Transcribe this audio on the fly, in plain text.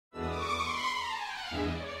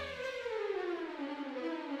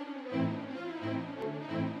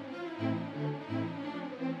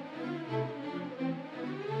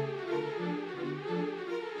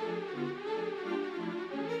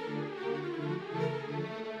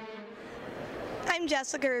I'm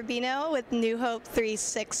Jessica Rubino with New Hope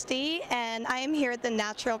 360, and I am here at the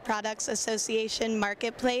Natural Products Association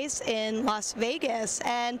Marketplace in Las Vegas.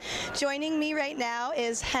 And joining me right now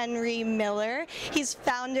is Henry Miller. He's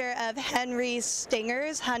founder of Henry's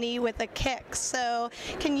Stingers, Honey with a Kick. So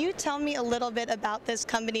can you tell me a little bit about this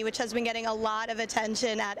company, which has been getting a lot of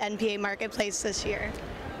attention at NPA Marketplace this year?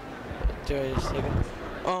 Do I just take it?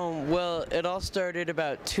 Well, it all started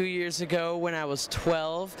about 2 years ago when I was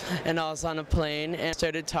 12 and I was on a plane and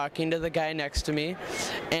started talking to the guy next to me,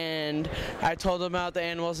 and I told him about the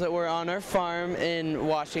animals that were on our farm in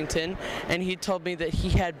Washington, and he told me that he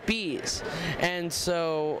had bees. And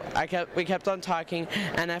so we kept on talking,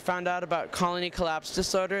 and I found out about colony collapse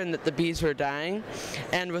disorder and that the bees were dying,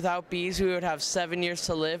 and without bees we would have 7 years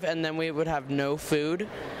to live and then we would have no food.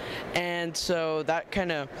 And so that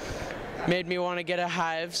kind of made me want to get a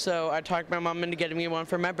hive, so I talked my mom into getting me one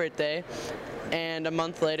for my birthday, and a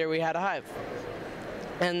month later we had a hive.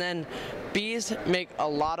 And then bees make a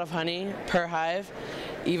lot of honey per hive,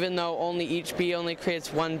 even though each bee only creates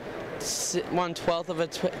 1/12 of a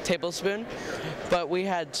tablespoon. But we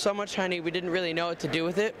had so much honey we didn't really know what to do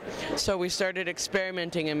with it, so we started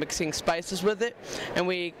experimenting and mixing spices with it, and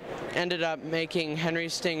we ended up making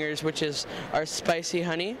Henry's Stingers, which is our spicy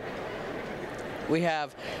honey. We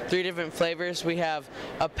have 3 different flavors. We have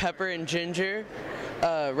a pepper and ginger,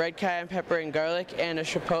 a red cayenne pepper and garlic, and a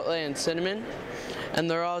chipotle and cinnamon,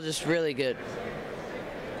 and they're all just really good.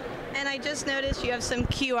 And I just noticed you have some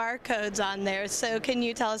QR codes on there, so can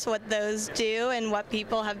you tell us what those do and what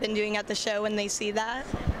people have been doing at the show when they see that?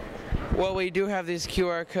 Well, we do have these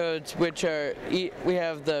QR codes, which are, we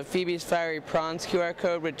have the Phoebe's Fiery Prawns QR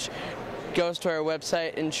code, which goes to our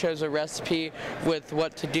website and shows a recipe with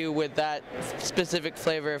what to do with that specific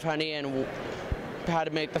flavor of honey and how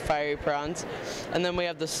to make the fiery prawns. And then we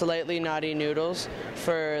have the Slightly Naughty Noodles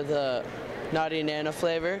for the Naughty Nana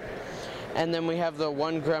flavor. And then we have the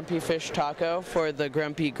One Grumpy Fish Taco for the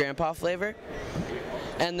Grumpy Grandpa flavor.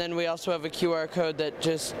 And then we also have a QR code that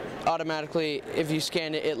just automatically, if you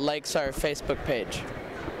scan it, it likes our Facebook page.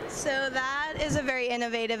 So that is a very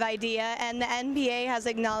innovative idea, and the NPA has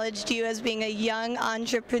acknowledged you as being a Young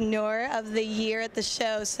Entrepreneur of the Year at the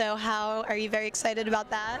show. So how are you very excited about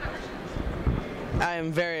that? I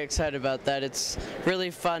am very excited about that. It's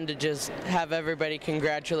really fun to just have everybody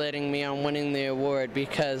congratulating me on winning the award,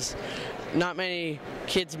 because not many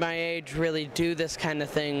kids my age really do this kind of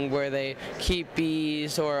thing where they keep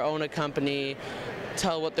bees or own a company,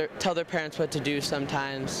 tell their parents what to do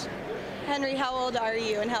sometimes. Henry, how old are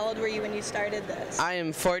you, and how old were you when you started this? I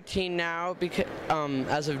am 14 now,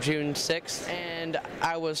 as of June 6th, and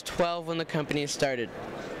I was 12 when the company started.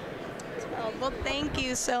 Well, thank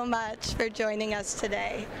you so much for joining us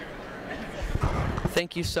today.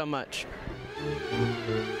 Thank you so much.